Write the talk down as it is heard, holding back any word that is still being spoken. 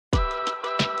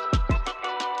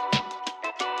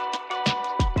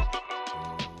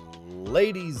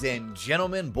Ladies and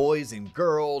gentlemen, boys and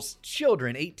girls,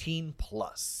 children 18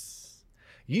 plus.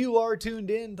 You are tuned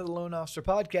in to the Loan Officer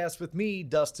Podcast with me,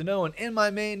 Dustin Owen, and my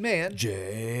main man,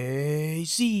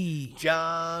 JC.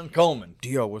 John Coleman.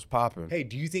 Dio, what's poppin'? Hey,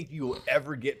 do you think you will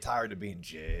ever get tired of being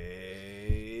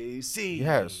JC?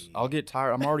 Yes, I'll get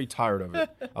tired. I'm already tired of it.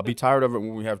 I'll be tired of it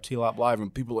when we have T-Lop Live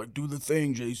and people are like, do the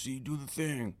thing, JC, do the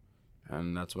thing.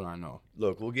 And that's what I know.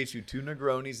 Look, we'll get you 2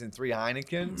 Negronis and 3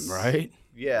 Heinekens. Right?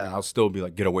 Yeah. And I'll still be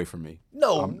like, get away from me.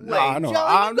 No way, John. You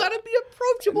gotta be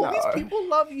approachable. No. These people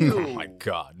love you. Oh, my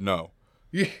God, no.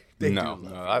 Yeah, they no, do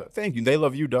no. love you. Thank you. They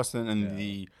love you, Dustin, and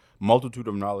the multitude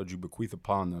of knowledge you bequeath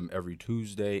upon them every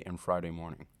Tuesday and Friday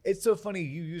morning. It's so funny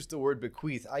you used the word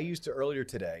bequeath. I used it earlier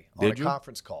today on Did a you?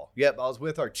 conference call. Yep, I was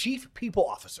with our chief people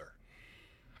officer.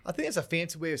 I think it's a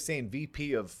fancy way of saying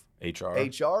VP of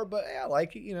HR, but I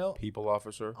like it, you know. People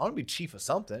officer, I want to be chief of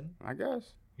something. I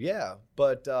guess. Yeah,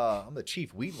 but I'm the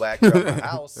chief weed whacker of my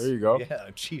house. There you go. Yeah,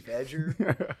 chief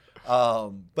edger.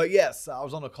 But yes, I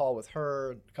was on a call with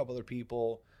her, a couple other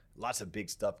people. Lots of big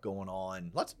stuff going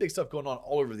on. Lots of big stuff going on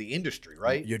all over the industry,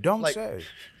 right? You don't Like, say.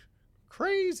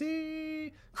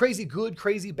 Crazy good,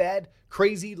 crazy bad,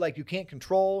 crazy like you can't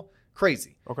control,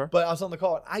 crazy. Okay. But I was on the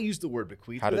call and I used the word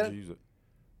bequeath. How but did then, you use it?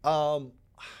 I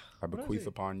I What is bequeath it?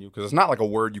 upon you? Because it's not like a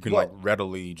word you can Well- like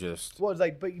readily just. Well, it's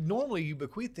like, but normally you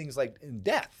bequeath things like in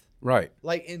death. Right.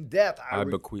 Like in death, I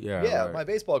bequeath. Yeah. yeah, right. my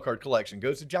baseball card collection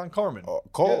goes to John Carmen.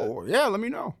 Cole. Yeah. Let me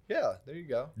know. Yeah, there you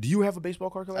go. Do you have a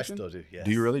baseball card I collection? still do, yes.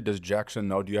 Do you really? Does Jackson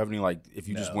know? Do you have any like if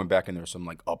you just No. went back in there some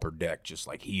like upper deck, just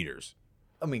like heaters?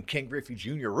 I mean, Ken Griffey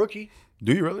Jr. rookie.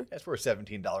 Do you really? That's worth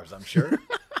 $17, I'm sure.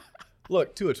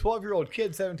 Look, to a 12-year-old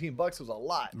kid, $17 was a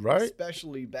lot, Right.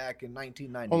 Especially back in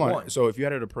 1991. Hold on. So if you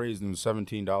had it appraised in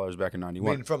 $17 back in I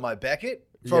 '91. mean, from my Beckett,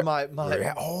 from Yeah. my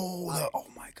Yeah. Oh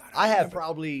my God. I have remember.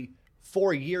 probably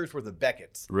 4 years worth of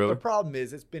Beckett's. Really? The problem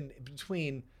is it's been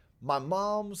between my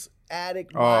mom's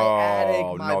attic,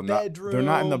 my bedroom. They're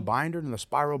not in the binder, in the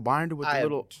spiral binder with the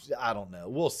little. I don't know.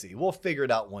 We'll see. We'll figure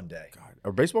it out one day. God,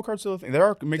 are baseball cards still a thing? They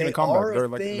are making They a comeback. are a They're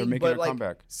like thing, they're making but a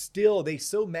comeback. Still, they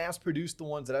so mass produced the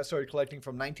ones that I started collecting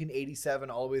from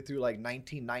 1987 all the way through like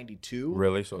 1992.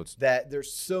 Really? So it's. That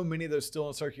there's so many of those still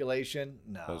in circulation.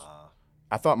 Nah.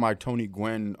 I thought my Tony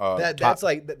Gwynn. That's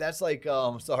like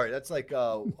was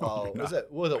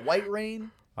it White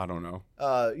Rain? I don't know.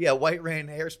 Yeah, White Rain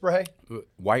hairspray.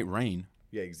 White Rain.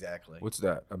 Yeah, exactly. What's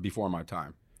that? Before my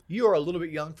time. You are a little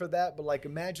bit young for that, but like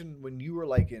imagine when you were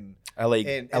like in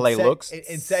LA looks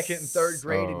in second and third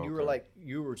grade, and you were okay. like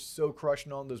you were so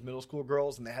crushing on those middle school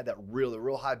girls, and they had that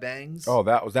real high bangs. Oh,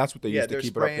 that's what they yeah, used to they're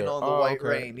keep it up spraying there. on the Oh, white okay.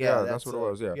 rain. Yeah, that's what it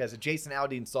was. Yeah. yeah, it's a Jason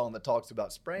Aldean song that talks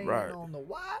about spraying Right. on the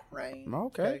white rain.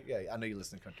 Okay. Yeah, I know you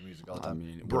listen to country music all the I time.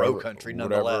 mean, Bro country,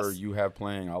 nonetheless. Whatever you have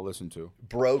playing, I'll listen to.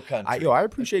 Bro country. I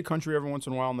appreciate country every once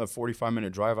in a while on the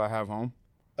 45-minute drive I have home.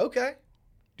 Okay.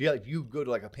 Do you go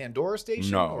to like a Pandora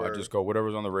station? No, or? I just go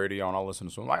whatever's on the radio and I'll listen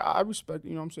to something. Like I respect,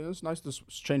 you know what I'm saying? It's nice to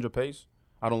change of pace.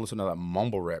 I don't listen to that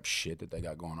mumble rap shit that they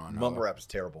got going on now. Mumble rap is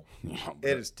terrible. You know,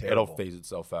 It is terrible. It'll phase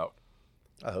itself out.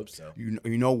 I hope so. You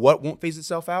know what won't phase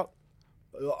itself out?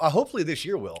 Hopefully this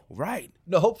year will. Right.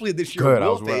 No, hopefully this year Good, I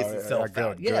will was phase right. itself Good,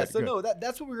 out. good, Yeah, so good. no,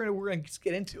 that's what we're gonna just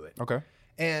get into it. Okay.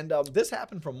 And this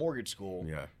happened from mortgage school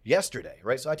yesterday,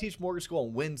 right? So I teach mortgage school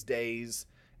on Wednesdays,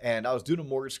 and I was doing a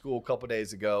mortgage school a couple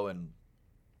days ago, and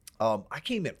I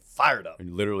came in fired up.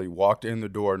 And literally walked in the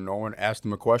door. No one asked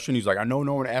him a question. He's like, I know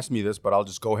no one asked me this, but I'll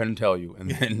just go ahead and tell you.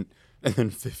 And then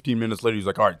 15 minutes later, he's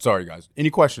like, all right, sorry, guys.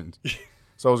 Any questions?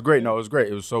 So it was great. No, it was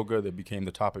great. It was so good that it became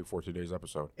the topic for today's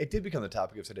episode. It did become the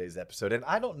topic of today's episode, and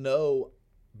I don't know,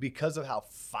 because of how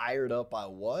fired up I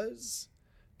was,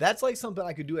 that's like something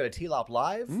I could do at a T-Lop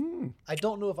Live. I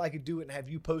don't know if I could do it and have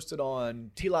you post it on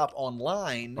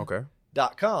tloponline.com, Okay.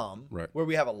 Right. where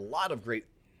we have a lot of great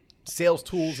sales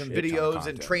tools and Shit ton of videos and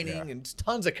content, training yeah. and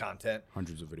tons of content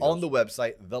Hundreds of videos. on the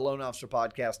website,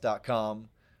 theloanofficerpodcast.com.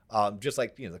 Just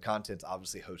like, the content's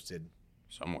obviously hosted.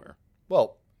 Somewhere.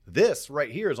 Well, this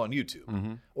right here is on YouTube,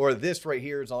 Mm-hmm. or this right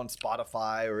here is on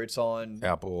Spotify, or it's on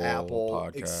Apple, et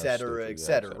Podcasts, cetera, Stitcher, et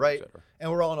cetera, right? et cetera.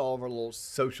 And we're on all of our little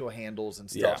social handles and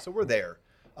stuff, Yeah. so we're there.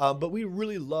 But we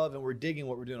really love and we're digging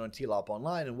what we're doing on T-Lop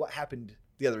Online. And what happened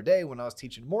the other day when I was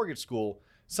teaching mortgage school,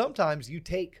 sometimes you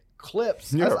take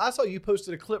clips. Yeah. I saw you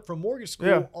posted a clip from mortgage school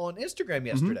Yeah. on Instagram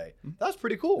yesterday. That was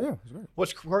pretty cool. Yeah, it's great.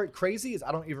 What's crazy is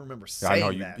I don't even remember Yeah, I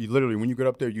saying know. that. You literally, when you get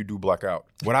up there, you do black out.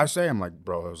 What I say, I'm like,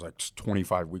 bro, it was like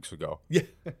 25 weeks ago. Yeah.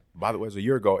 By the way, it's a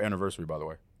year ago anniversary, by the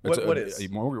way. What is? A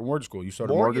mortgage school. You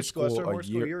started Mortgage mortgage school. I school, started mortgage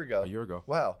school a year ago. A year ago.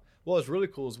 Wow. Well, what's really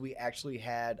cool is we actually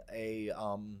had a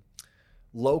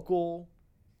local,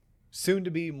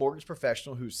 soon-to-be mortgage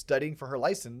professional who's studying for her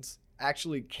license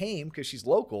actually came because she's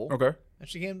local. Okay. And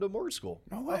she came to mortgage school.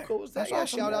 No way. How cool was that? That's Yeah,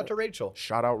 awesome, shout yeah. out to Rachel.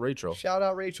 Shout out Rachel. Shout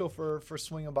out Rachel for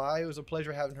swinging by. It was a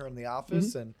pleasure having her in the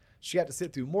office. And she got to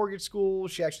sit through mortgage school.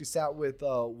 She actually sat with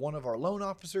one of our loan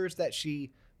officers that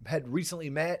she had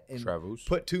recently met and Travus.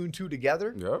 put 2 and 2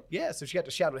 together. Yep. Yeah, so she got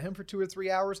to shadow him for 2 or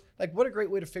 3 hours. Like, what a great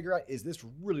way to figure out, is this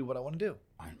really what I want to do?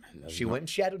 She went and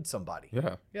shadowed somebody.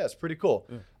 Yeah. Yeah, it's pretty cool.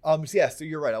 Yeah. So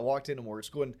you're right. I walked into mortgage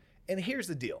school, and here's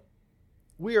the deal.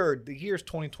 The year's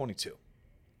 2022.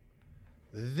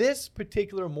 This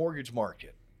particular mortgage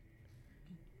market,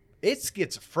 it's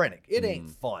schizophrenic. It ain't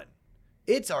fun.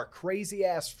 It's our crazy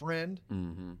ass friend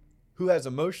who has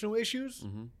emotional issues,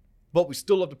 but we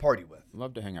still love to party with.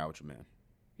 Love to hang out with you, man.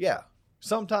 Yeah.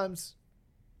 Sometimes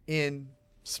in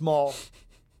small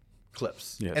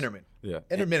clips. Yes. Intermittently.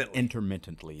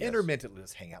 Intermittently, yes. Intermittently,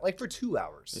 let's hang out. Like for 2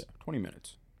 hours. Yeah, 20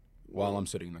 minutes. While I'm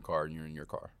sitting in the car and you're in your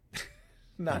car.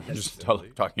 Not Just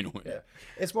necessarily. talking to him. Yeah.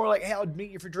 It's more like, hey, I'll meet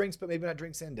you for drinks, but maybe not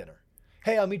drinks and dinner.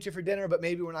 Hey, I'll meet you for dinner, but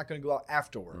maybe we're not going to go out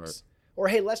afterwards. Right. Or,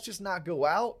 hey, let's just not go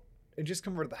out and just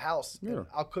come over to the house. Yeah. And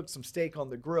I'll cook some steak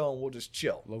on the grill and we'll just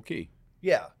chill. Low key.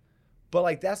 Yeah. But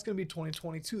like that's going to be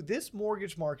 2022. This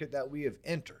mortgage market that we have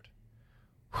entered,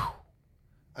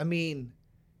 I mean,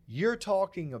 you're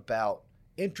talking about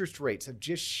interest rates have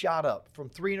just shot up from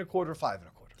 3.25% to 5.25%.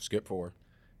 Skip 4.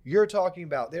 You're talking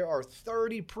about there are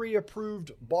 30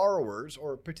 pre-approved borrowers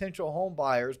or potential home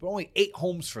buyers, but only 8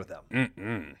 homes for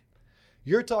them.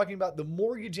 You're talking about the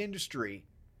mortgage industry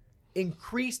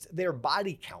increased their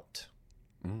body count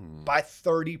by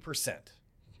 30%.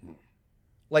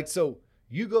 Like, so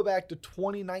you go back to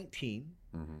 2019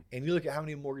 and you look at how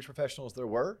many mortgage professionals there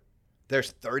were,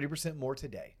 there's 30% more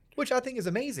today, which I think is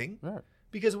amazing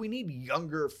because we need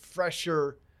younger,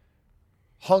 fresher,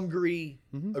 hungry,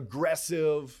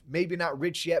 aggressive, maybe not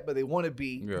rich yet, but they want to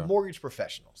be mortgage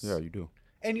professionals. Yeah, you do.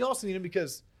 And you also need them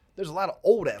because there's a lot of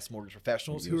old ass mortgage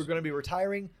professionals who are going to be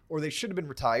retiring, or they should have been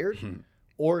retired,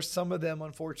 or some of them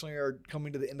unfortunately are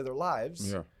coming to the end of their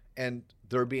lives and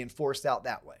they're being forced out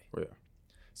that way. Yeah.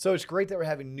 So it's great that we're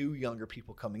having new, younger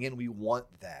people coming in. We want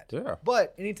that. Yeah.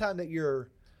 But anytime that your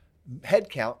head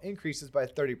count increases by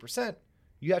 30%,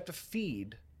 you have to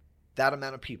feed that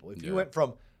amount of people. If you went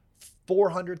from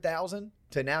 400,000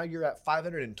 to now you're at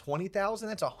 520,000,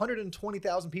 that's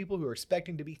 120,000 people who are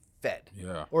expecting to be fed.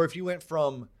 Yeah. Or if you went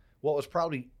from what was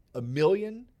probably 1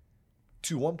 million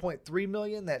to 1.3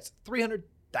 million, that's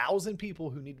 300,000 people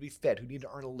who need to be fed, who need to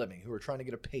earn a living, who are trying to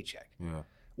get a paycheck. Yeah.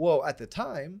 Well, at the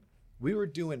time, we were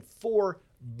doing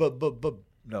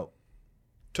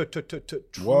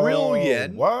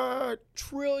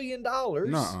trillion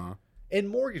dollars in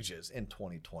mortgages in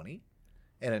 2020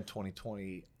 and in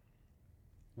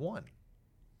 2021.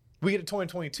 We get to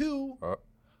 2022.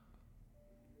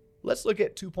 Let's look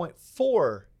at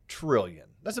 2.4 trillion.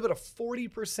 That's about a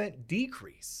 40%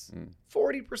 decrease.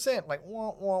 40%, like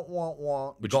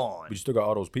gone. But you still got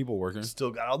all those people working.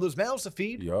 Still got all those mouths to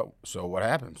feed. Yep. So what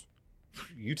happens?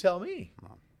 You tell me.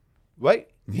 Right?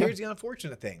 Here's the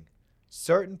unfortunate thing.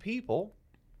 Certain people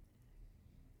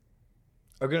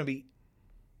are going to be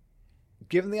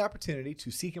given the opportunity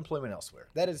to seek employment elsewhere.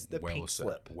 That is the pink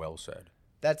slip. Well said.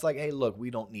 That's like, hey, look,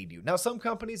 we don't need you. Now, some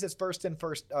companies, it's last in,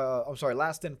 first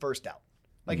out.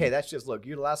 Like, hey, that's just, look,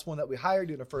 you're the last one that we hired,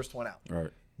 you're the first one out.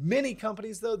 Right. Many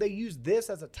companies, though, they use this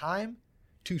as a time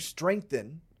to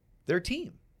strengthen their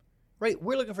team. Right?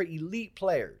 We're looking for elite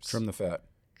players. Trim the fat.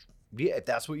 Yeah, if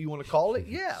that's what you want to call it,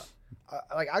 yeah.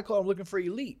 I call them looking for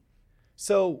elite.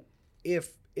 So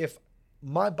if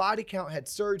my body count had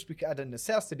surged because out of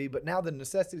necessity, but now the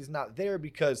necessity is not there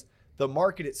because the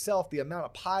market itself, the amount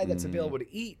of pie that's available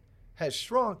to eat has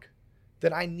shrunk,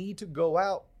 then I need to go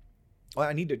out. Well,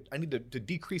 I need to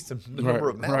decrease the number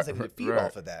of mouths I need to feed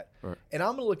off of that. Right. And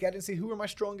I'm going to look at it and see who are my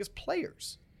strongest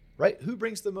players, right? Who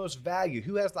brings the most value?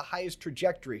 Who has the highest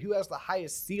trajectory? Who has the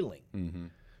highest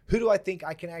ceiling? Who do I think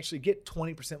I can actually get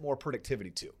 20% more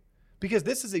productivity to? Because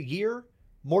this is a year,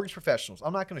 mortgage professionals,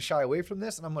 I'm not going to shy away from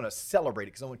this, and I'm going to celebrate it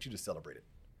because I want you to celebrate it.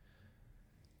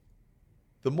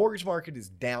 The mortgage market is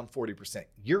down 40%.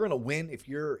 You're going to win if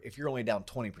you're only down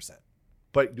 20%,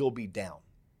 but you'll be down.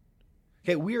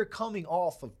 Okay, we are coming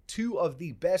off of 2 of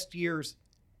the best years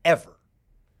ever.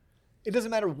 It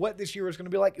doesn't matter what this year is going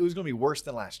to be like. It was going to be worse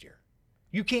than last year.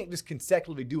 You can't just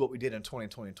consecutively do what we did in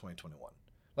 2020 and 2021.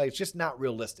 Like, it's just not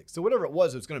realistic. So whatever it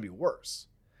was going to be worse.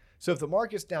 So if the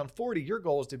market's down 40, your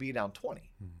goal is to be down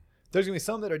 20. There's going to be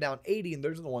some that are down 80, and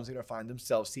those are the ones that are going to find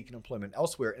themselves seeking employment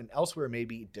elsewhere, and elsewhere may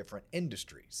be different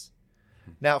industries.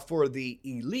 Now, for the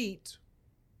elite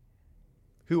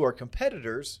who are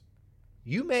competitors,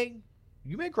 you may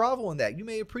grovel in that. You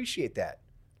may appreciate that.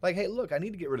 Like, hey, look, I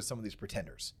need to get rid of some of these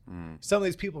pretenders. Some of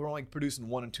these people who are only producing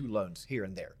 1 and 2 loans here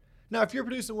and there. Now, if you're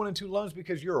producing 1 and 2 loans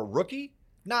because you're a rookie,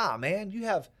 nah, man,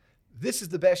 this is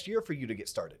the best year for you to get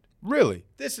started. Really?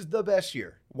 This is the best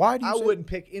year. Why do you say? wouldn't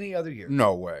pick any other year.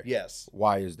 No way. Yes.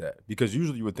 Why is that? Because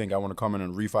usually you would think I want to come in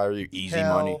and refire you, easy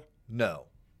Hell money. No.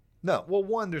 No. Well,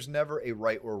 one, there's never a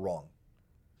right or wrong.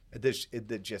 It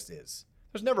just is.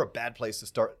 There's never a bad place to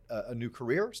start a new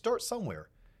career. Start somewhere.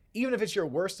 Even if it's your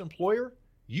worst employer,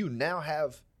 you now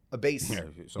have a base. Yeah,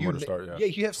 somewhere to start, yeah. Yeah,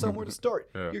 you have somewhere to start.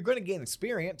 Yeah. You're going to gain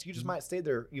experience. You just might stay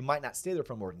there. You might not stay there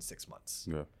for more than 6 months.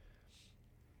 Yeah.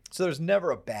 So there's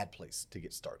never a bad place to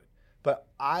get started. But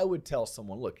I would tell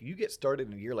someone, look, you get started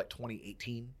in a year like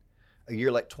 2018, a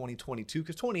year like 2022,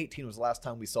 because 2018 was the last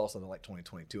time we saw something like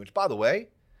 2022. Which, by the way,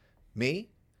 me,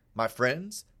 my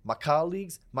friends, my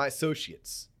colleagues, my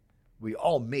associates, we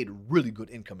all made really good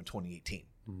income in 2018.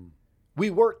 We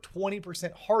worked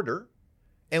 20% harder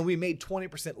and we made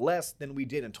 20% less than we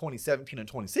did in 2017 and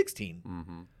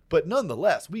 2016. But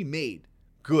nonetheless, we made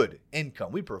good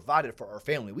income. We provided for our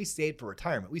family. We saved for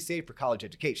retirement. We saved for college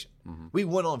education. We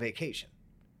went on vacation.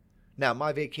 Now,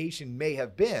 my vacation may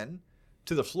have been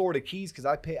to the Florida Keys because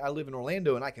I live in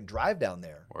Orlando and I can drive down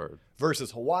there. Word.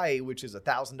 Versus Hawaii, which is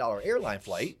 $1,000 airline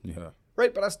flight. Yeah.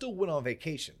 Right, but I still went on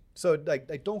vacation. So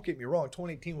like don't get me wrong,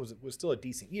 2018 was still a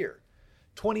decent year.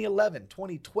 2011,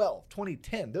 2012,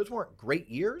 2010, those weren't great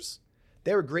years.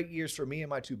 They were great years for me and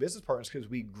my 2 business partners because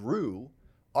we grew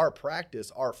our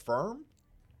practice, our firm,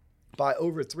 by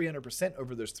over 300%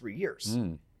 over those 3 years.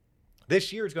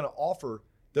 This year is going to offer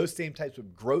those same types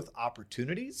of growth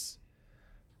opportunities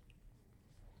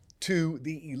to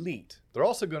the elite. They're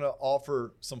also going to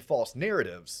offer some false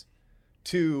narratives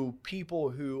to people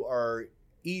who are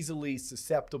easily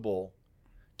susceptible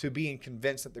to being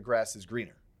convinced that the grass is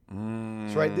greener.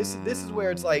 So, right, this is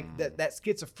where it's like that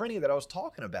schizophrenia that I was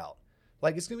talking about.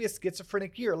 Like, it's going to be a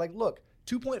schizophrenic year. Like, look,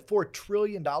 $2.4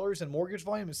 trillion in mortgage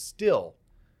volume is still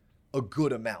a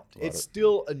good amount. It's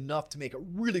still enough to make a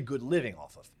really good living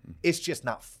off of. It's just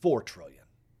not $4 trillion.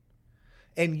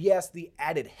 And yes, the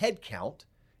added headcount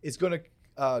is going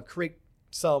to create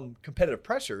some competitive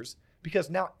pressures because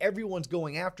now everyone's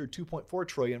going after 2.4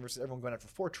 trillion versus everyone going after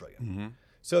 4 trillion.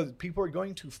 So people are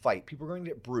going to fight. People are going to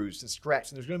get bruised and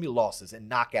scratched, and there's going to be losses and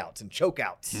knockouts and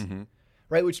chokeouts,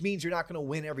 right? Which means you're not going to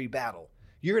win every battle.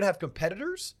 You're going to have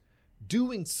competitors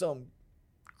doing some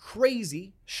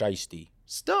crazy Shiesty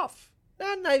stuff.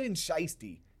 Not even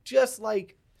shiesty. Just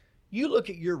like you look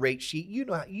at your rate sheet, you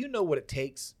know what it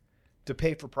takes to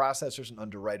pay for processors and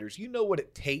underwriters. You know what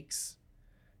it takes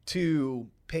to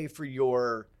pay for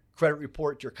your credit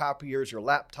report, your copiers, your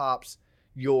laptops,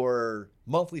 your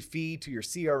monthly fee to your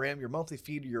CRM, your monthly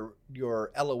fee to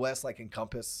your LOS like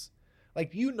Encompass.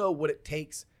 Like, you know what it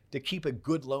takes to keep a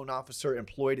good loan officer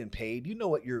employed and paid. You know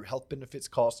what your health benefits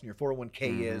cost and your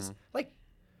 401k is. Like,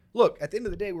 look, at the end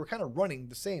of the day, we're kind of running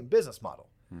the same business model.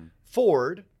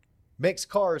 Ford makes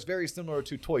cars very similar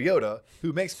to Toyota,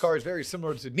 who makes cars very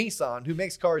similar to Nissan, who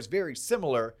makes cars very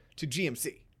similar to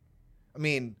GMC. I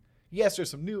mean, yes,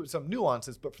 there's some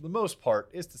nuances, but for the most part,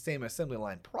 it's the same assembly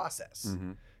line process.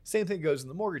 Same thing goes in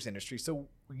the mortgage industry. So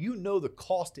you know the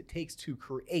cost it takes to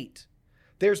create.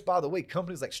 There's, by the way,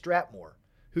 companies like Stratmore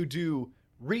who do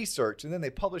research and then they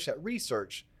publish that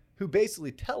research who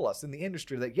basically tell us in the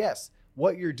industry that, yes,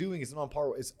 what you're doing is on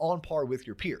par with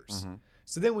your peers.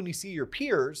 So then when you see your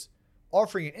peers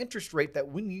offering an interest rate that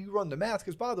when you run the math,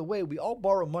 because by the way, we all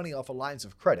borrow money off of lines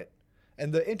of credit,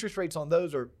 and the interest rates on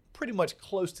those are pretty much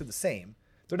close to the same.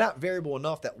 They're not variable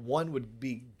enough that one would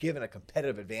be given a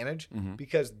competitive advantage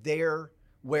because their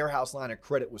warehouse line of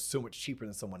credit was so much cheaper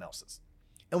than someone else's.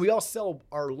 And we all sell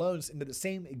our loans into the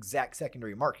same exact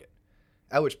secondary market,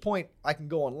 at which point I can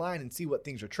go online and see what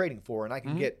things are trading for, and I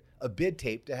can get a bid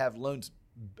tape to have loans,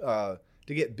 to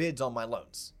get bids on my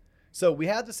loans. So we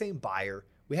have the same buyer,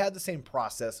 we have the same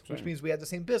process, which means we have the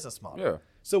same business model. Yeah.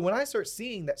 So when I start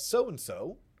seeing that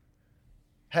so-and-so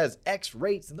has X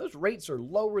rates, and those rates are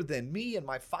lower than me and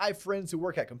my 5 friends who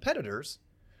work at competitors,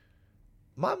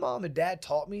 my mom and dad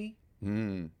taught me,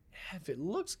 if it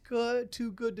looks good,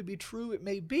 too good to be true, it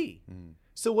may be.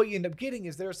 So what you end up getting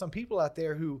is there are some people out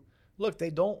there who, look, they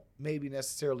don't maybe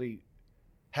necessarily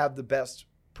have the best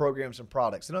programs and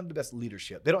products. They don't have the best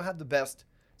leadership. They don't have the best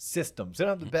systems. They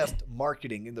don't have the best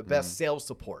marketing and the best sales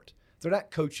support. They're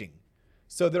not coaching.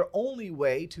 So their only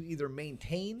way to either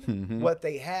maintain what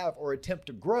they have or attempt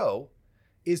to grow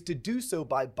is to do so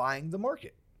by buying the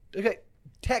market. Okay,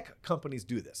 tech companies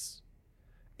do this.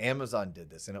 Amazon did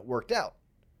this and it worked out.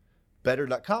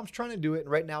 Better.com's trying to do it and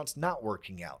right now it's not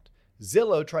working out.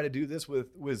 Zillow tried to do this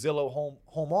with Zillow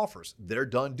home offers. They're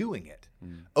done doing it.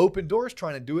 Open Doors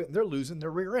trying to do it, and they're losing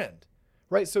their rear end,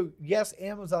 right? So yes,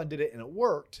 Amazon did it and it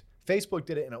worked. Facebook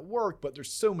did it and it worked, but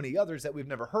there's so many others that we've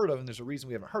never heard of, and there's a reason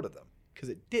we haven't heard of them, because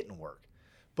it didn't work.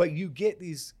 But you get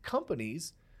these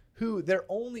companies who their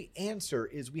only answer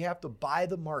is we have to buy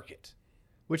the market,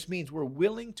 which means we're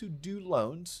willing to do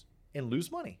loans and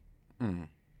lose money.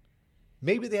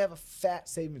 Maybe they have a fat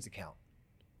savings account,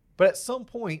 but at some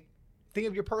point, think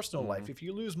of your personal life. If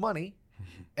you lose money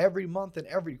every month and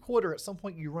every quarter, at some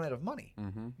point you run out of money.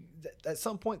 At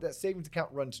some point, that savings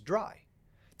account runs dry.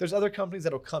 There's other companies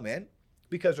that'll come in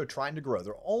because they're trying to grow.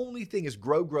 Their only thing is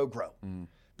grow, grow, grow.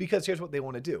 Because here's what they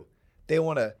want to do. They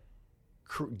want to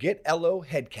get LO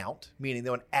headcount, meaning they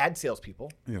want to add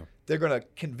salespeople. They're going to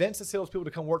convince the salespeople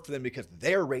to come work for them because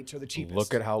their rates are the cheapest.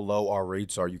 Look at how low our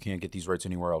rates are. You can't get these rates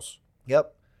anywhere else.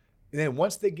 Yep. And then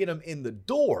once they get them in the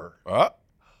door.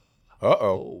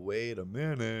 Oh, wait a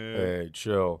minute. Hey,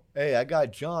 chill. Hey, I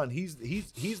got John. He's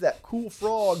that cool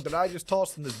frog that I just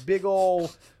tossed in this big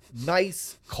old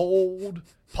nice cold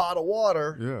pot of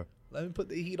water. Yeah. Let me put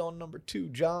the heat on number 2,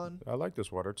 John. I like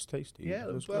this water. It's tasty. Yeah,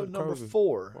 it's well, good, number cozy.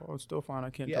 4. Oh, it's still fine. I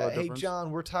can't Yeah, tell the hey, difference.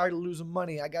 John, we're tired of losing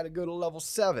money. I got to go to level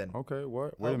 7. Okay,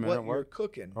 what? Wait a minute. What you're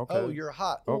cooking. Okay. Oh, you're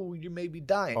hot. Oh, you may be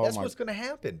dying. Oh, That's what's going to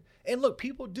happen. And look,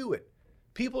 people do it.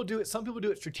 People do it. Some people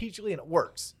do it strategically, and it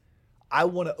works. I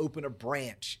want to open a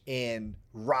branch in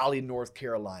Raleigh, North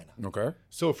Carolina. Okay.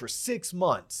 So for 6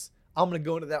 months, I'm going to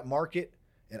go into that market,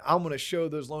 and I'm going to show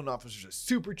those loan officers a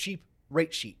super cheap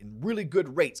rate sheet and really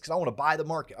good rates, because I want to buy the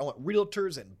market. I want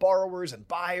realtors and borrowers and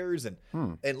buyers and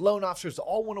loan officers to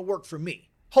all want to work for me.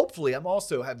 Hopefully, I'm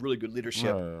also have really good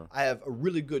leadership. I have a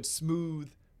really good,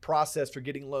 smooth process for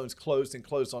getting loans closed and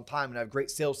closed on time, and I have great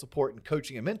sales support and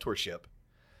coaching and mentorship.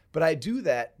 But I do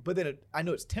that, but then I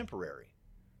know it's temporary.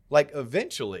 Like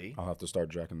eventually, I'll have to start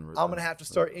jacking the rates. I'm going to have to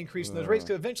start increasing those rates,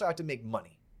 because eventually I have to make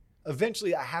money.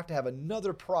 Eventually, I have to have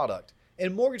another product.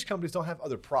 And mortgage companies don't have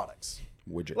other products.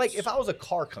 Widgets. Like if I was a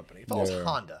car company, if I was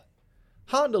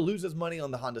Honda loses money on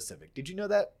the Honda Civic. Did you know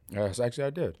that? Yes, actually I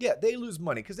did. Yeah, they lose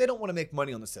money because they don't want to make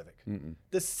money on the Civic.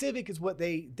 The Civic is what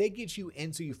they get you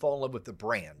in so you fall in love with the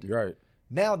brand. You're right.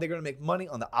 Now they're going to make money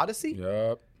on the Odyssey.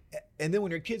 Yep. And then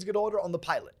when your kids get older, on the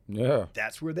Pilot. Yeah.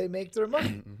 That's where they make their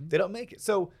money. They don't make it.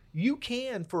 So you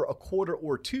can, for a quarter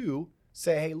or two,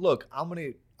 say, hey, look,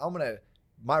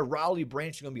 my Raleigh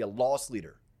branch is going to be a loss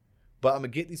leader. But I'm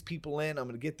going to get these people in. I'm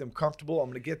going to get them comfortable. I'm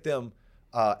going to get them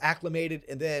acclimated.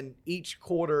 And then each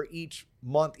quarter, each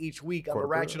month, each week, I'm going to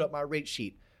ratchet up my rate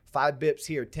sheet. 5 bips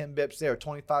here, 10 bips there,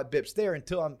 25 bips there,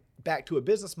 until I'm back to a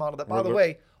business model that, by the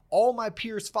way, all my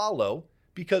peers follow,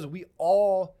 because we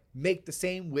all make the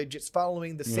same widgets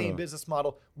following the same business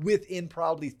model within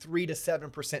probably 3 to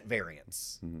 7%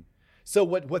 variance. So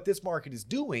what this market is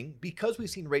doing, because we've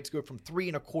seen rates go from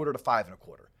 3.25 to 5.25,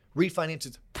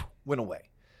 refinances went away.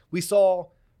 We saw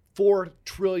 $4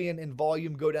 trillion in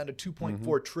volume go down to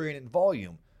 $2.4 trillion in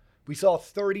volume. We saw a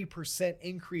 30%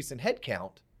 increase in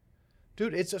headcount.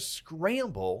 Dude, it's a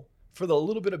scramble for the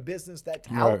little bit of business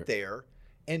that's out there.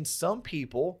 And some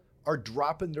people are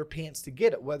dropping their pants to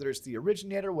get it, whether it's the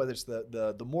originator, whether it's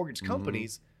the mortgage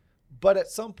companies. But at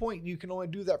some point, you can only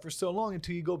do that for so long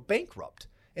until you go bankrupt.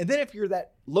 And then if you're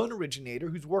that loan originator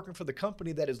who's working for the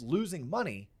company that is losing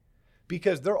money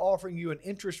because they're offering you an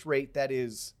interest rate that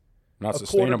is not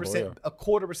sustainable, a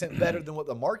quarter percent better than what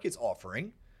the market's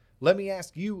offering, let me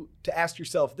ask you to ask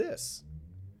yourself this.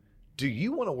 Do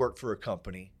you want to work for a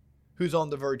company who's on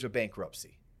the verge of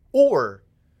bankruptcy? Or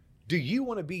do you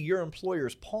want to be your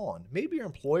employer's pawn? Maybe your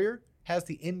employer has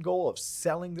the end goal of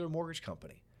selling their mortgage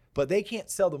company, but they can't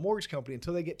sell the mortgage company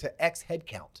until they get to X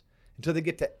headcount, until they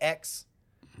get to X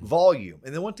volume.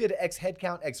 And then once they get to X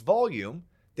headcount, X volume,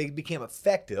 they became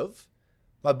effective.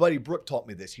 My buddy Brooke taught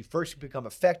me this. You first become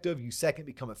effective, you second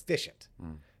become efficient.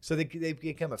 So they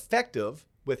become effective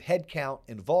with headcount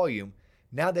and volume.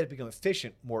 Now that it become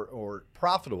efficient, more or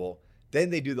profitable, then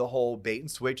they do the whole bait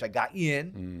and switch. I got you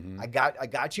in. I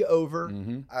got you over.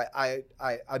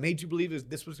 I made you believe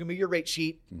this was going to be your rate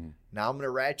sheet. Now I'm going to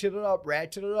ratchet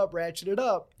it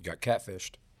up. You got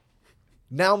catfished.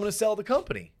 Now I'm going to sell the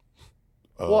company.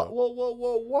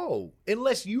 Whoa.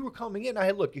 Unless you were coming in.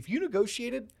 Hey, look, if you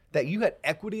negotiated that you had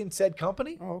equity in said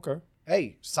company. Oh, okay.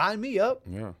 Hey, sign me up.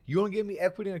 Yeah. You want to give me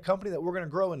equity in a company that we're going to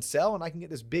grow and sell, and I can get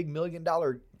this big $1 million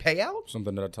payout?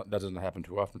 Something that doesn't happen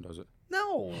too often, does it?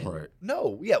 No. Right.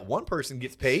 No. Yeah, one person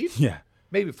gets paid. Yeah.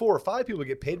 Maybe 4 or 5 people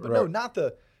get paid, but no, not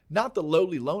the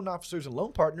lowly loan officers and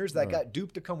loan partners that got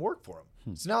duped to come work for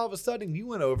them. So now all of a sudden you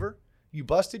went over, you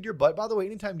busted your butt. By the way,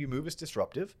 anytime you move, it's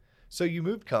disruptive. So you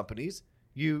moved companies,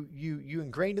 You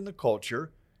ingrained in the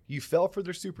culture. You fell for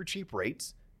their super cheap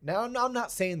rates. Now, I'm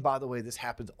not saying, by the way, this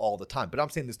happens all the time, but I'm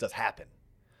saying this does happen.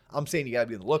 I'm saying you got to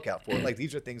be on the lookout for it. Like,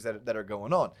 these are things that are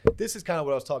going on. This is kind of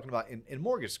what I was talking about in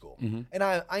mortgage school. Mm-hmm. And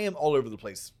I am all over the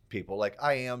place, people. Like,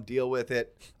 I am. Deal with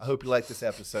it. I hope you like this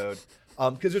episode.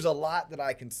 Because there's a lot that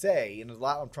I can say, and there's a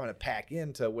lot I'm trying to pack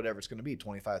into whatever it's going to be,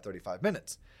 25, 35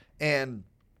 minutes. And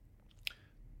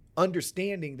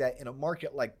understanding that in a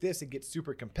market like this, it gets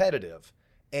super competitive,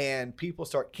 and people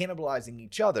start cannibalizing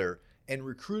each other, and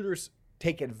recruiters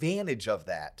take advantage of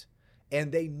that.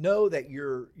 And they know that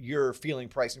you're feeling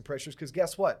pricing pressures because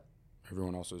guess what?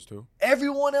 Everyone else is too.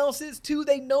 Everyone else is too.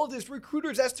 They know this.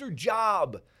 Recruiters, that's their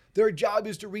job. Their job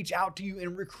is to reach out to you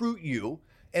and recruit you.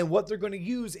 And what they're going to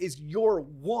use is your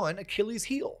one Achilles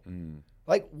heel.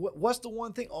 Like, what's the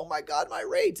one thing? Oh my God, my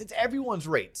rates. It's everyone's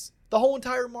rates. The whole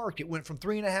entire market went from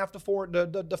 3.5 to 4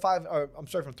 to 5. I'm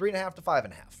sorry, from 3.5 to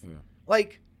 5.5. Yeah.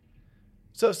 Like,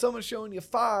 so if someone's showing you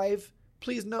 5,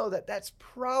 please know that that's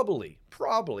probably,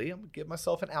 I'm going to give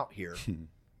myself an out here.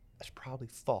 That's probably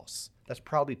false. That's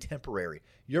probably temporary.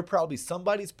 You're probably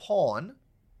somebody's pawn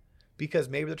because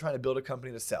maybe they're trying to build a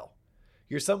company to sell.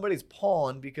 You're somebody's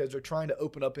pawn because they're trying to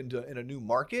open up in a new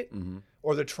market,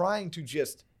 or they're trying to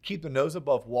just keep their nose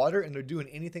above water, and they're doing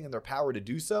anything in their power to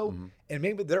do so. And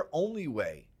maybe their only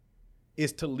way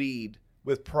is to lead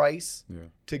with price,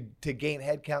 to gain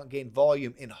headcount, gain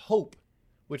volume, in hope,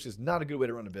 which is not a good way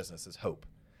to run a business, is hope.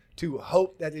 To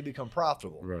hope that they become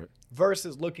profitable. Right.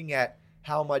 Versus looking at,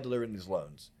 how am I delivering these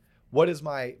loans? What is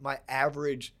my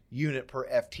average unit per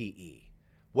FTE?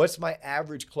 What's my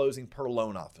average closing per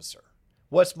loan officer?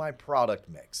 What's my product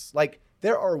mix? Like,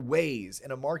 there are ways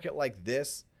in a market like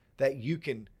this that you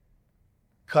can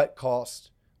cut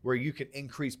costs, where you can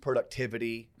increase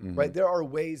productivity, right? There are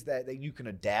ways that you can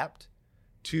adapt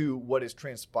to what is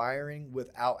transpiring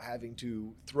without having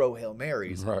to throw Hail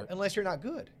Marys, unless you're not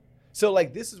good. So,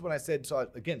 like, this is when I said, so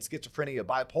again, schizophrenia,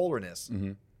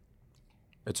 bipolarness.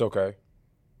 It's okay.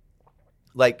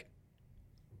 Like,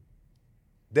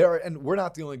 and we're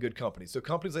not the only good company. So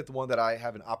companies like the one that I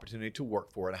have an opportunity to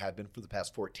work for, and I have been for the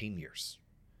past 14 years.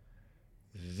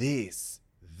 This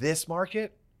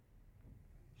market,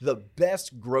 the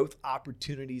best growth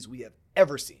opportunities we have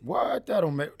ever seen. What? That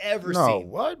don't make seen.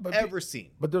 What? But ever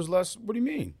seen. But there's less. What do you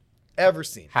mean? Ever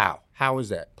seen. How? How is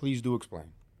that? Please do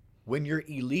explain. When you're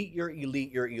elite, you're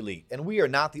elite, you're elite. And we are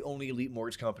not the only elite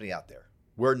mortgage company out there.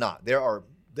 We're not. There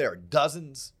are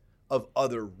dozens of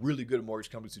other really good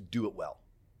mortgage companies who do it well.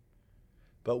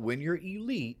 But when you're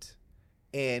elite,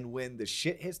 and when the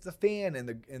shit hits the fan and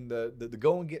the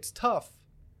going gets tough,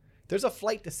 there's a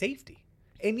flight to safety.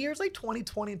 In years like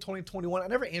 2020 and 2021, I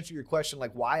never answered your question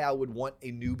like why I would want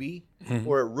a newbie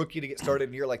or a rookie to get started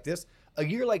in a year like this. A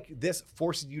year like this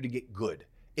forces you to get good.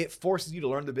 It forces you to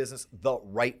learn the business the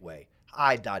right way.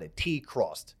 I dotted, T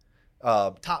crossed,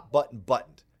 top button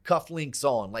buttoned, cuff links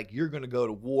on. Like, you're going to go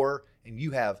to war, and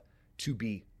you have to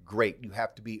be great. You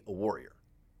have to be a warrior.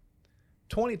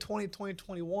 2020,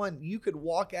 2021, you could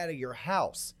walk out of your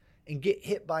house and get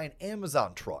hit by an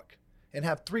Amazon truck and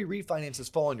have 3 refinances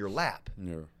fall in your lap.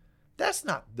 Yeah. That's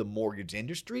not the mortgage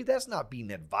industry. That's not being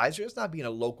an advisor. That's not being a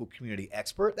local community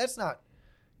expert. That's not.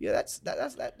 Yeah, that's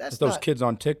It's those kids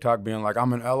on TikTok being like,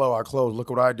 I'm an LO, I closed, look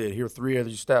what I did. Here are 3 of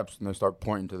these steps. And they start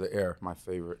pointing to the air. My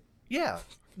favorite. Yeah.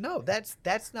 No, that's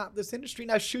not this industry.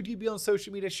 Now, should you be on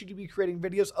social media? Should you be creating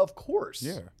videos? Of course.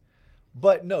 Yeah.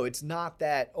 But no, it's not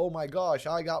that, oh my gosh,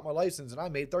 I got my license and I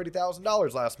made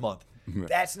 $30,000 last month.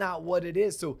 That's not what it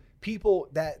is. So people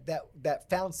that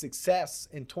found success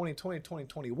in 2020,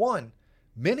 2021,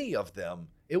 many of them,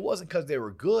 it wasn't because they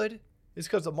were good. It's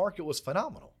because the market was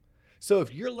phenomenal. So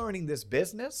if you're learning this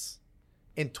business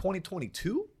in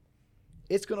 2022,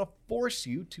 it's going to force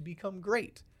you to become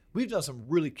great. We've done some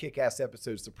really kick-ass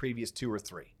episodes the previous 2 or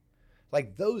 3.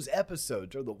 Like, those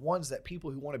episodes are the ones that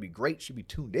people who want to be great should be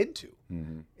tuned into.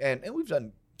 And we've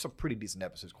done some pretty decent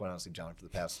episodes, quite honestly, John, for the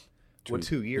past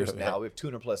 2 years now. We have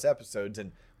 200 plus episodes,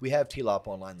 and we have TLOP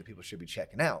online that people should be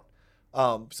checking out.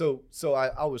 So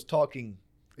I was talking,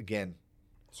 again,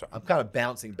 I'm kind of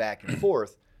bouncing back and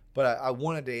forth, but I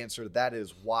wanted to answer that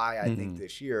is why I think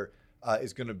this year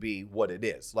is going to be what it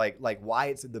is. Like why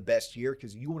it's the best year,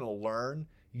 because you want to learn,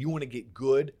 you want to get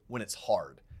good when it's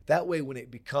hard. That way, when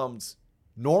it becomes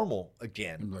normal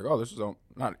again. Like, oh, this is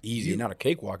not easy, not a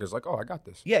cakewalk. It's like, oh, I got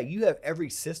this. Yeah, you have every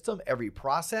system, every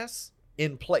process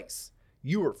in place.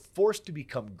 You are forced to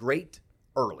become great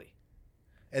early.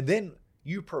 And then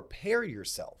you prepare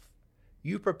yourself.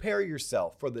 You prepare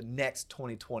yourself for the next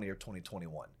 2020 or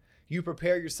 2021. You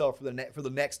prepare yourself for the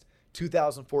next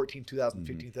 2014,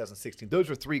 2015, 2016. Those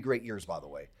were 3 great years, by the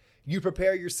way. You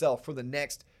prepare yourself for the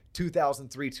next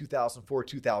 2003, 2004,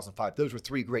 2005. Those were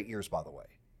 3 great years, by the way.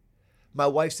 My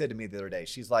wife said to me the other day,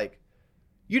 she's like,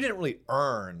 you didn't really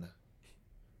earn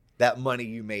that money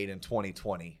you made in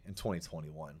 2020 and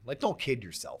 2021. Like, don't kid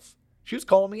yourself. She was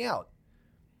calling me out.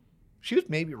 She was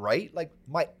maybe right. Like,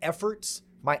 my efforts,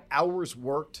 my hours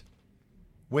worked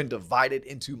when divided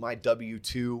into my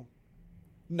W-2.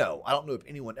 No, I don't know if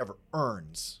anyone ever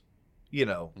earns,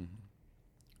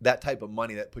 that type of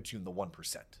money that puts you in the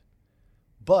 1%.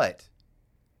 But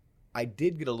I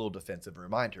did get a little defensive and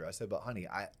remind her. I said, but honey,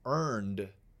 I earned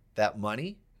that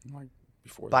money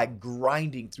by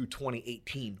grinding through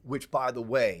 2018, which, by the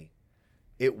way,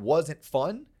 it wasn't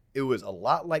fun. It was a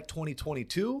lot like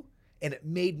 2022, and it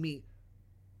made me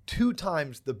 2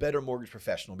 times the better mortgage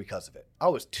professional because of it. I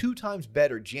was 2 times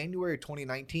better January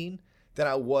 2019 than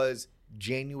I was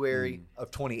January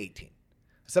of 2018. I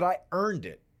said I earned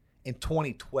it in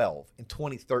 2012, in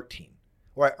 2013,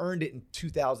 or I earned it in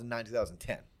 2009,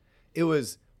 2010. It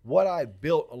was what I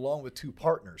built along with 2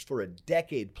 partners for a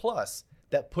decade plus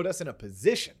that put us in a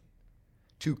position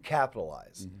to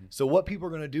capitalize. So what people are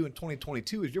going to do in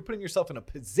 2022 is you're putting yourself in a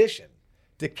position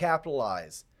to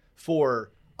capitalize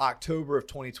for October of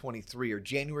 2023 or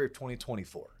January of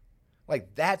 2024.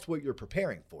 Like, that's what you're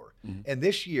preparing for. And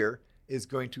this year is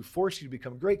going to force you to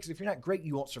become great, because if you're not great,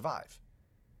 you won't survive.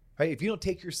 Right? If you don't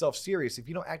take yourself serious, if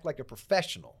you don't act like a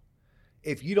professional,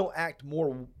 if you don't act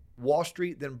more Wall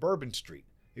Street than Bourbon Street,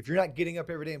 if you're not getting up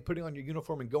every day and putting on your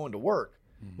uniform and going to work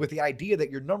with the idea that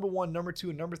your number 1, number 2,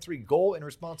 and number 3 goal and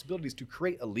responsibility is to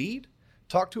create a lead,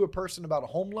 talk to a person about a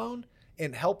home loan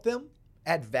and help them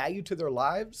add value to their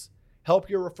lives,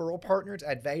 help your referral partners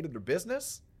add value to their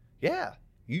business,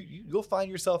 you'll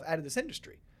find yourself out of this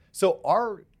industry. So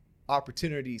our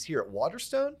opportunities here at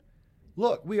Waterstone,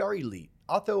 look, we are elite.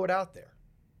 I'll throw it out there.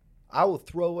 I will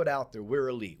throw it out there. We're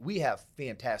elite. We have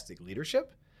fantastic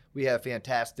leadership. We have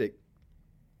fantastic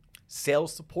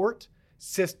sales support,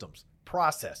 systems,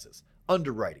 processes,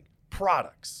 underwriting,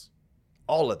 products,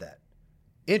 all of that.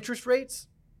 Interest rates,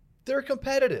 they're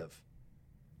competitive.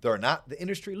 They're not the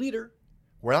industry leader.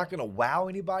 We're not going to wow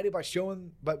anybody by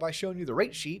showing you the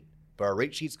rate sheet, but our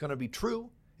rate sheet's going to be true.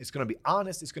 It's going to be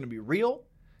honest. It's going to be real.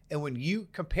 And when you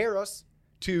compare us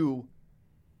to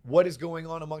what is going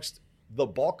on amongst the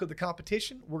bulk of the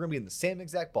competition, we're going to be in the same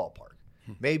exact ballpark.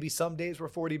 Maybe some days we're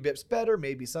 40 bips better.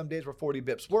 Maybe some days we're 40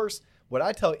 bips worse. What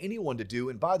I tell anyone to do,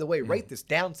 and by the way, write this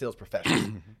down, sales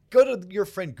professionals. Go to your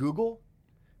friend Google.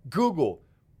 Google,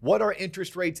 what are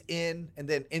interest rates in, and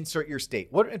then insert your state.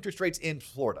 What are interest rates in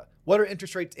Florida? What are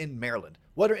interest rates in Maryland?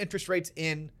 What are interest rates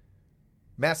in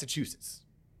Massachusetts,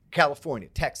 California,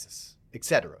 Texas,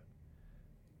 etc.?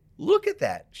 Look at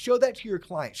that. Show that to your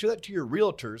clients. Show that to your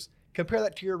realtors. Compare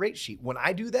that to your rate sheet. When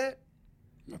I do that,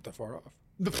 not that far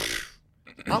off.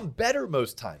 I'm better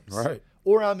most times. Right.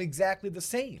 Or I'm exactly the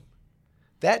same.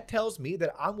 That tells me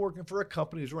that I'm working for a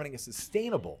company who's running a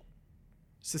sustainable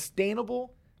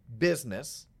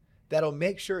business that'll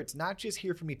make sure it's not just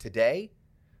here for me today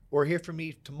or here for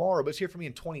me tomorrow, but it's here for me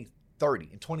in 2030,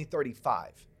 in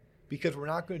 2035. Because we're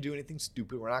not going to do anything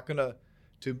stupid. We're not going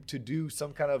to do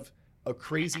some kind of a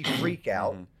crazy freak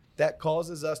out that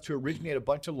causes us to originate a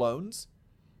bunch of loans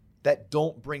that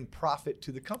don't bring profit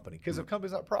to the company. Because if the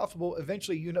company's not profitable,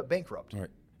 eventually you end up bankrupt. Right.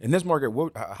 In this market,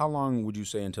 how long would you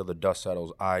say until the dust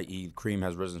settles, i.e. cream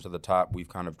has risen to the top, we've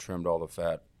kind of trimmed all the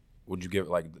fat? Would you give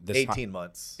it like this 18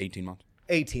 months. 18 months?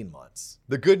 18 months.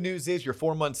 The good news is you're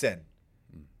 4 months in.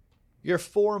 You're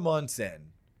 4 months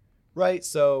in, right?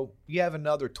 So you have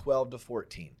another 12 to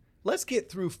 14. Let's get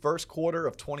through first quarter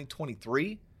of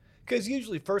 2023, because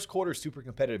usually first quarter is super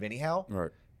competitive anyhow.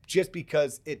 Right. Just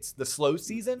because it's the slow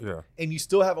season and you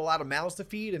still have a lot of mouths to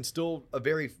feed and still a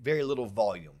very, very little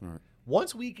volume. Right.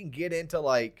 Once we can get into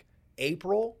like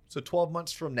April, so 12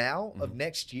 months from now of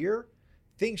next year,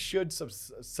 things should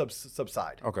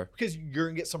subside. Okay. Because you're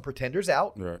going to get some pretenders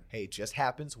out. Right. Hey, it just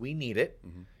happens. We need it.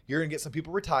 You're going to get some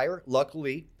people retire.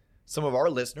 Luckily, some of our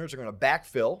listeners are going to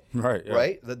backfill. Right. Yeah.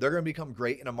 Right? They're going to become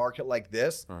great in a market like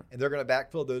this. Right. And they're going to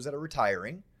backfill those that are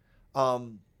retiring.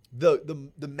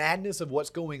 The madness of what's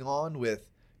going on with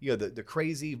the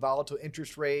crazy volatile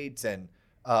interest rates and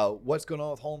what's going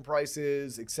on with home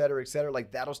prices, et cetera,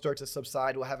 like that'll start to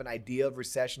subside. We'll have an idea of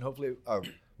recession, hopefully, of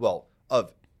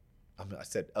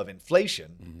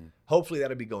inflation. Hopefully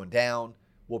that'll be going down.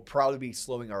 We'll probably be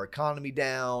slowing our economy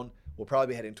down. We'll probably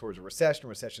be heading towards a recession.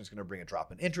 Recession is going to bring a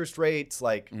drop in interest rates.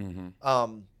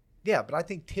 Yeah, but I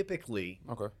think typically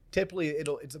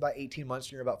it's about 18 months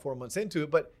and you're about 4 months into it,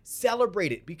 but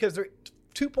celebrate it because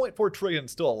 2.4 trillion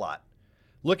is still a lot.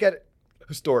 Look at it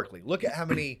historically. Look at how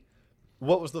many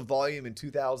What was the volume in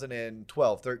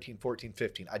 2012, 13, 14,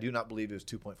 15? I do not believe it was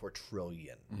 2.4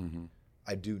 trillion. Mm-hmm.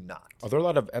 I do not. Are there a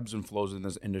lot of ebbs and flows in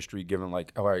this industry, given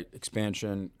like, all right,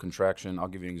 expansion, contraction? I'll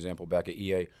give you an example. Back at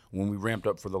EA, when we ramped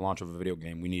up for the launch of a video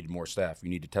game, we needed more staff. You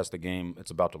need to test the game. It's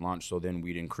about to launch. So then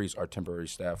we'd increase our temporary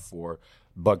staff for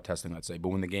bug testing, let's say. But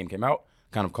when the game came out,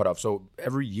 kind of cut off. So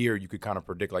every year you could kind of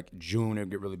predict like June, it'd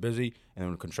get really busy and then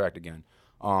it would contract again.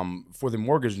 For the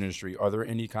mortgage industry, are there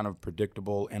any kind of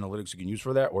predictable analytics you can use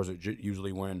for that? Or is it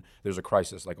usually when there's a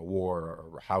crisis like a war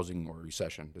or housing or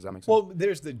recession? Does that make sense? Well,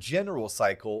 there's the general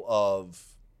cycle of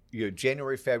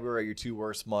January, February are your two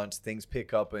worst months. Things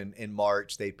pick up in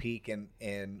March. They peak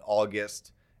in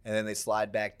August, and then they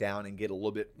slide back down and get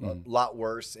a lot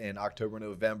worse in October,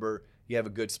 November. You have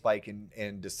a good spike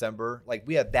in December. Like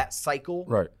we have that cycle.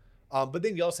 Right. But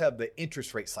then you also have the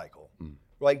interest rate cycle.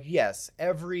 Like, yes,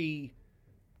 every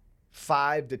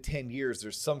 5 to 10 years,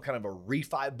 there's some kind of a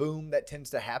refi boom that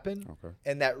tends to happen. Okay.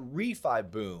 And that refi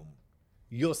boom,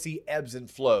 you'll see ebbs and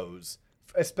flows,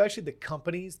 especially the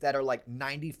companies that are like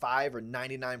 95 or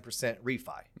 99% refi.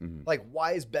 Mm-hmm. Like,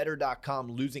 why is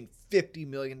Better.com losing $50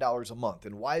 million a month?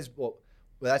 And why is, well,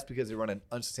 that's because they run an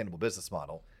unsustainable business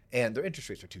model and their interest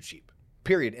rates are too cheap.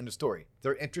 Period. End of story.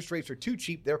 Their interest rates are too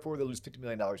cheap. Therefore, they lose $50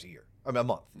 million a year, a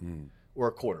month or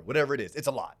a quarter, whatever it is. It's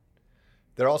a lot.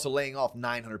 They're also laying off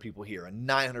 900 people here and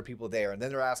 900 people there. And then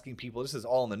they're asking people, this is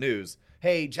all in the news,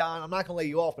 hey, John, I'm not going to lay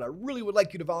you off, but I really would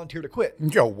like you to volunteer to quit.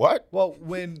 Yo, what? Well,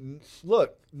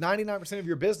 look, 99% of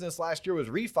your business last year was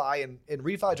refi and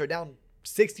refis are down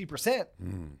 60%.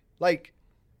 Like,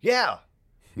 yeah,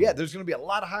 there's going to be a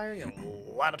lot of hiring and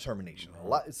a lot of termination.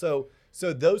 So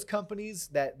those companies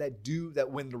that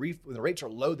when the rates are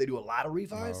low, they do a lot of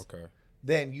refis. Oh, okay.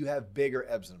 Then you have bigger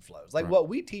ebbs and flows. Like what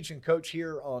we teach and coach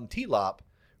here on TLOP,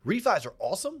 refis are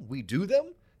awesome. We do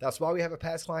them. That's why we have a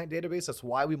past client database. That's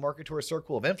why we market to our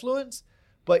circle of influence.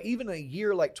 But even a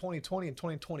year like 2020 and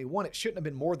 2021, it shouldn't have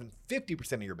been more than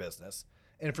 50% of your business.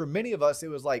 And for many of us, it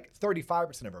was like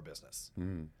 35% of our business.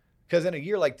 Because in a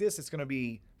year like this, it's going to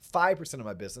be 5% of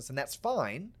my business. And that's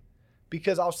fine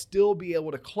because I'll still be able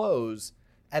to close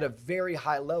at a very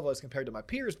high level as compared to my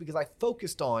peers because I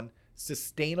focused on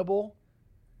sustainable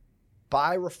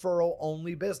by referral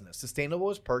only business. Sustainable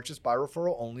is purchased, by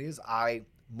referral only is I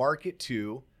market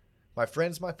to my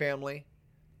friends, my family,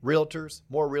 realtors,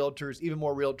 even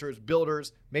more realtors,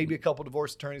 builders, maybe a couple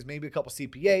divorce attorneys, maybe a couple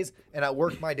CPAs, and I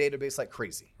work my database like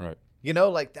crazy. Right.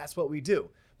 Like that's what we do.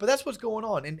 But that's what's going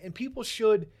on. And people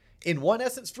should, in one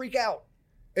essence, freak out.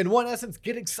 In one essence,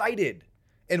 get excited.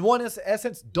 In one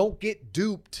essence, don't get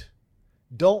duped.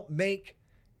 Don't make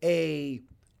a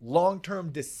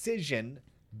long-term decision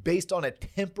based on a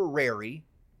temporary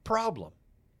problem.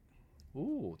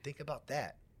 Ooh, think about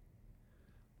that.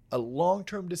 A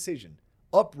long-term decision.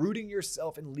 Uprooting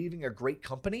yourself and leaving a great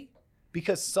company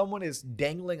because someone is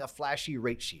dangling a flashy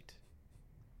rate sheet.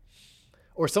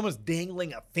 Or someone's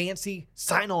dangling a fancy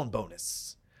sign-on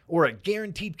bonus. Or a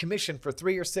guaranteed commission for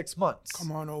 3 or 6 months.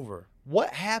 Come on over.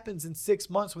 What happens in 6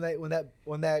 months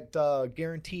when that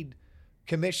guaranteed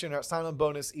commission or sign-on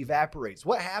bonus evaporates?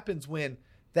 What happens when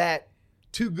that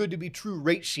too good to be true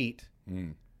rate sheet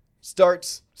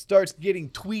starts getting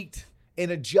tweaked and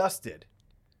adjusted?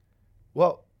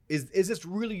 Well, is this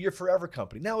really your forever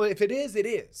company? Now, if it is, it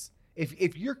is.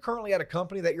 If you're currently at a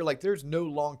company that you're like, there's no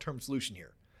long-term solution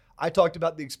here. I talked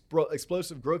about the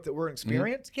explosive growth that we're going to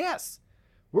experience. Yes,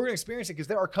 we're going to experience it because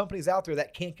there are companies out there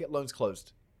that can't get loans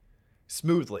closed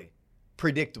smoothly,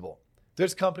 predictable.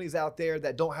 There's companies out there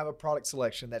that don't have a product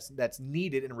selection that's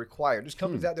needed and required. There's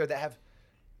companies out there that have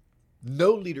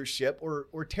no leadership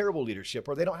or terrible leadership,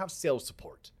 or they don't have sales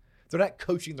support. They're not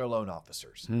coaching their loan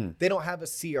officers. They don't have a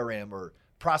CRM or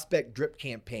prospect drip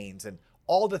campaigns and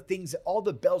all the things, all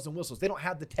the bells and whistles. They don't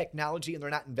have the technology and they're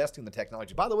not investing in the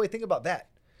technology. By the way, think about that.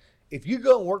 If you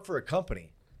go and work for a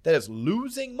company that is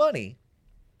losing money,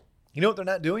 you know what they're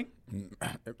not doing?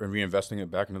 Reinvesting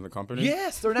it back into the company?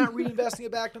 Yes, they're not reinvesting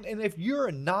it back. And if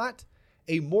you're not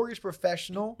a mortgage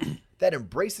professional that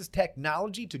embraces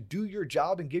technology to do your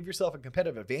job and give yourself a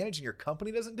competitive advantage and your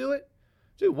company doesn't do it,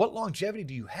 dude, what longevity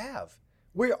do you have?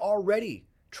 We're already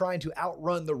trying to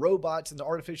outrun the robots and the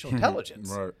artificial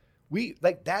intelligence.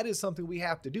 Right. That is something we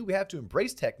have to do. We have to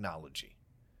embrace technology.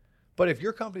 But if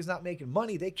your company's not making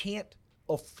money, they can't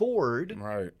afford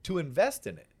to invest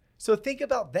in it. So think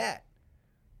about that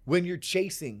when you're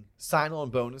chasing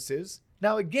sign-on bonuses.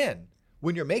 Now, again,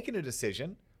 when you're making a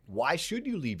decision, why should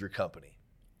you leave your company?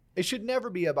 It should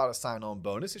never be about a sign-on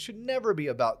bonus. It should never be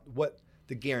about what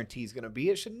the guarantee is going to be.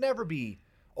 It should never be,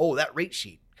 that rate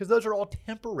sheet, because those are all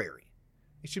temporary.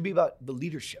 It should be about the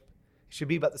leadership. It should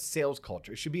be about the sales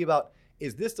culture. It should be about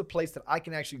is this the place that I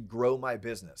can actually grow my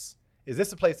business? Is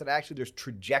this a place that actually there's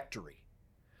trajectory?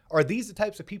 Are these the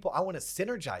types of people I want to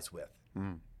synergize with?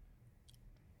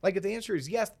 Like if the answer is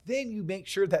yes, then you make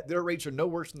sure that their rates are no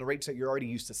worse than the rates that you're already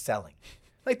used to selling.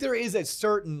 Like there is a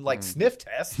certain like sniff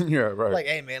test. Yeah, right. Like,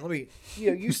 hey man, let me,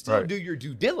 you still Right. do your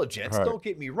due diligence. Right. Don't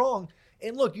get me wrong.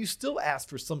 And look, you still ask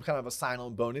for some kind of a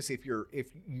sign-on bonus if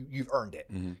you've earned it.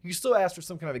 You still ask for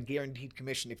some kind of a guaranteed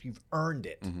commission if you've earned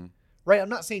it. Right? I'm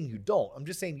not saying you don't. I'm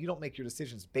just saying you don't make your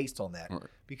decisions based on that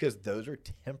because those are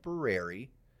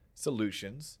temporary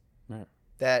solutions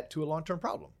that to a long-term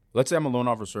problem. Let's say I'm a loan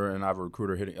officer and I have a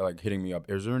recruiter hitting me up.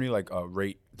 Is there any like a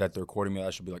rate that they're quoting me that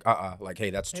I should be like, like, hey,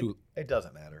 that's too. It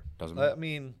doesn't matter. Doesn't matter. I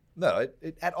mean, no,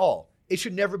 it at all. It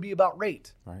should never be about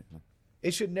rate. Right.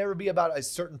 It should never be about a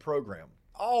certain program.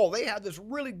 Oh, they have this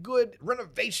really good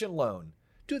renovation loan.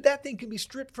 Dude, that thing can be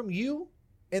stripped from you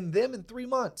and them in 3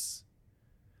 months.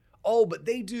 Oh, but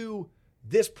they do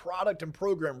this product and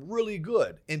program really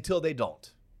good until they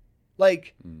don't.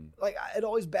 Like it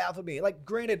always baffled me. Like,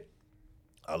 granted,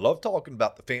 I love talking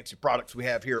about the fancy products we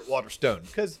have here at Waterstone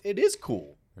because it is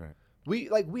cool. Right.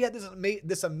 We had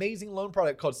this amazing loan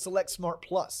product called Select Smart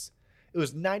Plus. It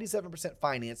was 97%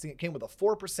 financing. It came with a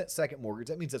 4% second mortgage.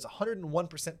 That means it's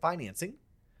 101% financing.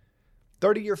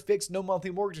 30-year fixed, no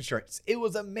monthly mortgage insurance. It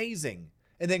was amazing.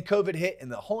 And then COVID hit and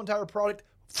the whole entire product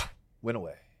went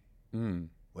away. Went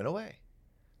away.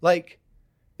 Like,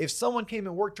 if someone came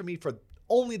and worked for me for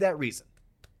only that reason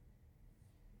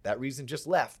just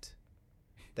left,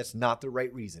 that's not the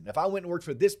right reason. If I went and worked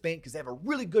for this bank because they have a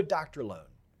really good doctor loan,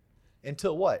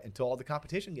 until what? Until all the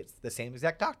competition gets the same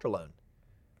exact doctor loan.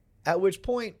 At which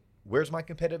point, where's my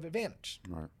competitive advantage?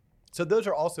 Right. So those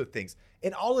are also things.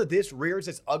 And all of this rears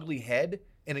its ugly head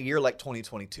in a year like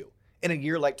 2022, in a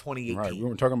year like 2018. Right. We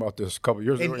were talking about this a couple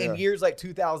years ago. In years like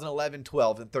 2011,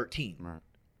 12, and 13. Right.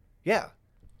 Yeah.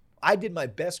 I did my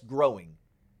best growing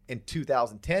in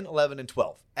 2010, 11, and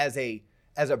 12 as a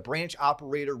branch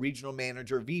operator, regional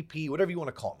manager, VP, whatever you want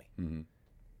to call me.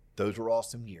 Those were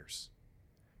awesome years,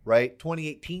 right?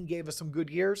 2018 gave us some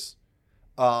good years.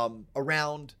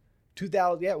 Around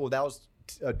 2000, that was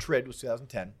TRID was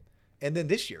 2010. And then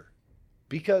this year,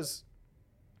 because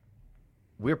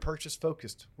we're purchase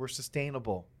focused, we're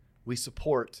sustainable, we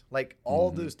support like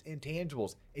all those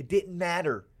intangibles. It didn't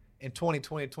matter in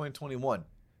 2020 and 2021.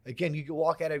 Again, you could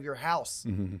walk out of your house,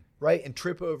 right, and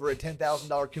trip over a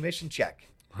 $10,000 commission check.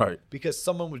 Right. Because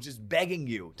someone was just begging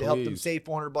you to help them save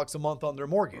 $400 a month on their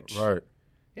mortgage. Right.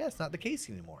 Yeah, it's not the case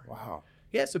anymore. Wow.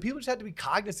 Yeah, so people just have to be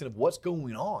cognizant of what's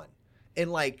going on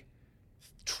and like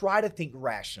try to think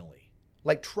rationally.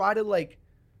 Like try to like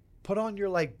put on your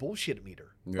like bullshit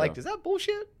meter. Yeah. Like, is that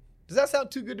bullshit? Does that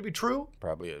sound too good to be true?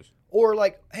 Probably is. Or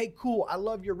like, hey, cool, I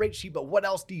love your rate sheet, but what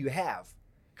else do you have?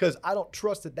 Because I don't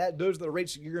trust that those are the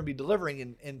rates that you're going to be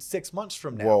delivering in 6 months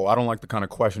from now. Whoa, I don't like the kind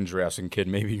of questions you're asking, kid.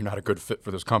 Maybe you're not a good fit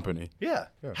for this company. Yeah.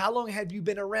 How long have you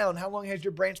been around? How long has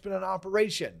your branch been in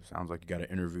operation? Sounds like you got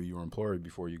to interview your employer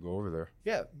before you go over there.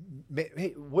 Yeah.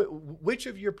 Hey, which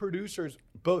of your producers,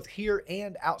 both here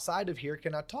and outside of here,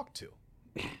 can I talk to?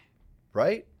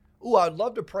 Right? Ooh, I'd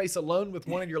love to price a loan with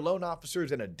one of your loan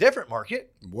officers in a different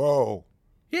market. Whoa.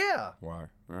 Yeah. Why?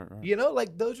 Right.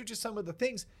 Like those are just some of the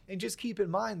things. And just keep in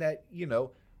mind that,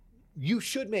 you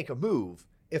should make a move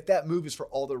if that move is for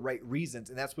all the right reasons.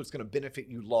 And that's what's going to benefit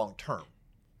you long term.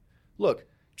 Look,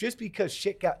 just because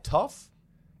shit got tough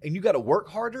and you got to work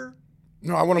harder.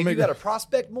 No, I want to make you got to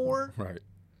prospect more. Right.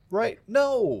 Right?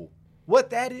 No. What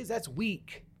that is, that's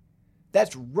weak.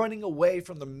 That's running away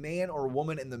from the man or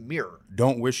woman in the mirror.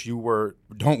 Don't wish it were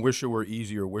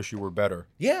easy or wish you were better.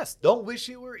 Yes. Don't wish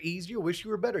it were easier, wish you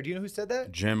were better. Do you know who said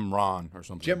that? Jim Rohn or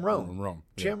something. Jim Rohn.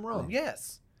 Jim Rohn.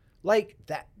 Yes. Like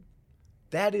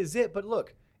that is it. But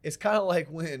look, it's kind of like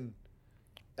when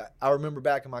I remember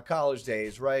back in my college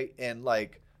days, right? And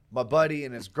like my buddy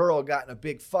and his girl got in a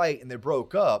big fight and they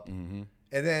broke up.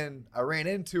 And then I ran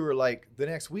into her like the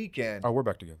next weekend. Oh, we're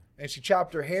back together. And she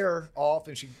chopped her hair off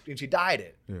and she dyed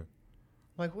it. Yeah. I'm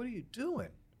like, what are you doing?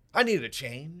 I needed a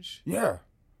change. Yeah.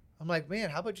 I'm like,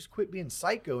 man, how about just quit being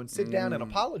psycho and sit down and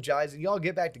apologize and y'all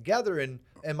get back together and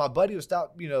my buddy would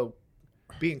stop,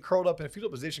 being curled up in a fetal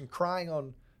position crying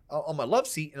on my love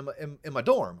seat in my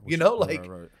dorm.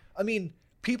 Right. I mean,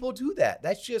 people do that.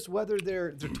 That's just whether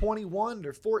they're 21,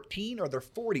 they're 14, or they're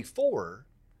 44.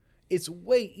 It's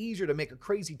way easier to make a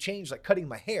crazy change like cutting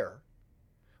my hair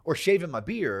or shaving my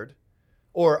beard,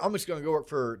 or I'm just going to go work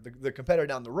for the competitor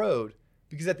down the road,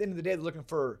 because at the end of the day, they're looking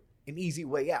for an easy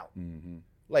way out.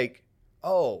 Like,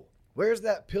 oh, where's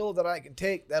that pill that I can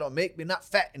take that'll make me not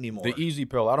fat anymore? The easy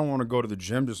pill. I don't want to go to the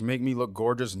gym. Just make me look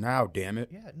gorgeous now, damn it.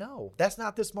 Yeah, no, that's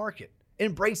not this market.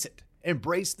 Embrace it.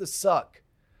 Embrace the suck.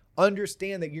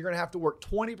 Understand that you're going to have to work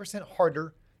 20%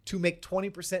 harder to make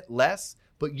 20% less,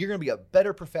 but you're going to be a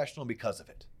better professional because of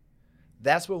it.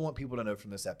 That's what I want people to know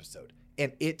from this episode.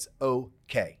 And it's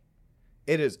okay.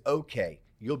 It is okay.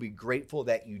 You'll be grateful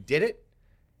that you did it.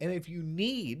 And if you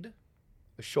need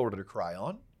a shoulder to cry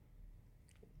on,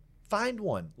 find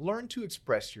one. Learn to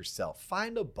express yourself.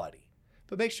 Find a buddy.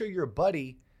 But make sure your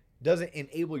buddy doesn't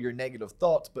enable your negative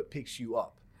thoughts, but picks you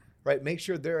up. Right? Make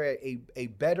sure they're a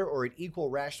better or an equal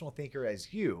rational thinker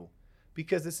as you,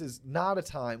 because this is not a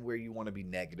time where you want to be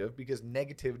negative, because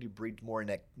negativity breeds more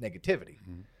negativity.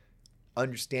 Mm-hmm.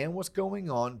 Understand what's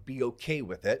going on, be okay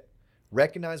with it,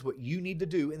 recognize what you need to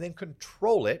do, and then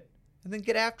control it, and then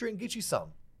get after it and get you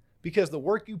some. Because the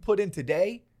work you put in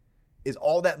today is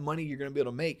all that money you're going to be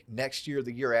able to make next year,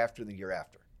 the year after, the year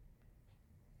after.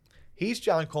 He's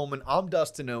John Coleman. I'm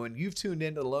Dustin Owen. You've tuned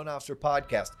into the Loan Officer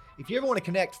Podcast. If you ever want to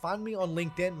connect, find me on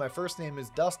LinkedIn. My first name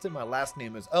is Dustin. My last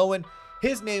name is Owen.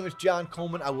 His name is John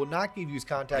Coleman. I will not give you his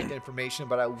contact information,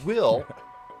 but I will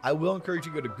encourage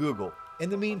you to go to Google.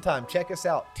 In the meantime, check us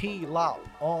out,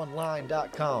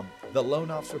 tloponline.com,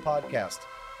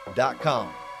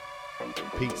 theloanofficerpodcast.com.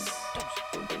 Peace.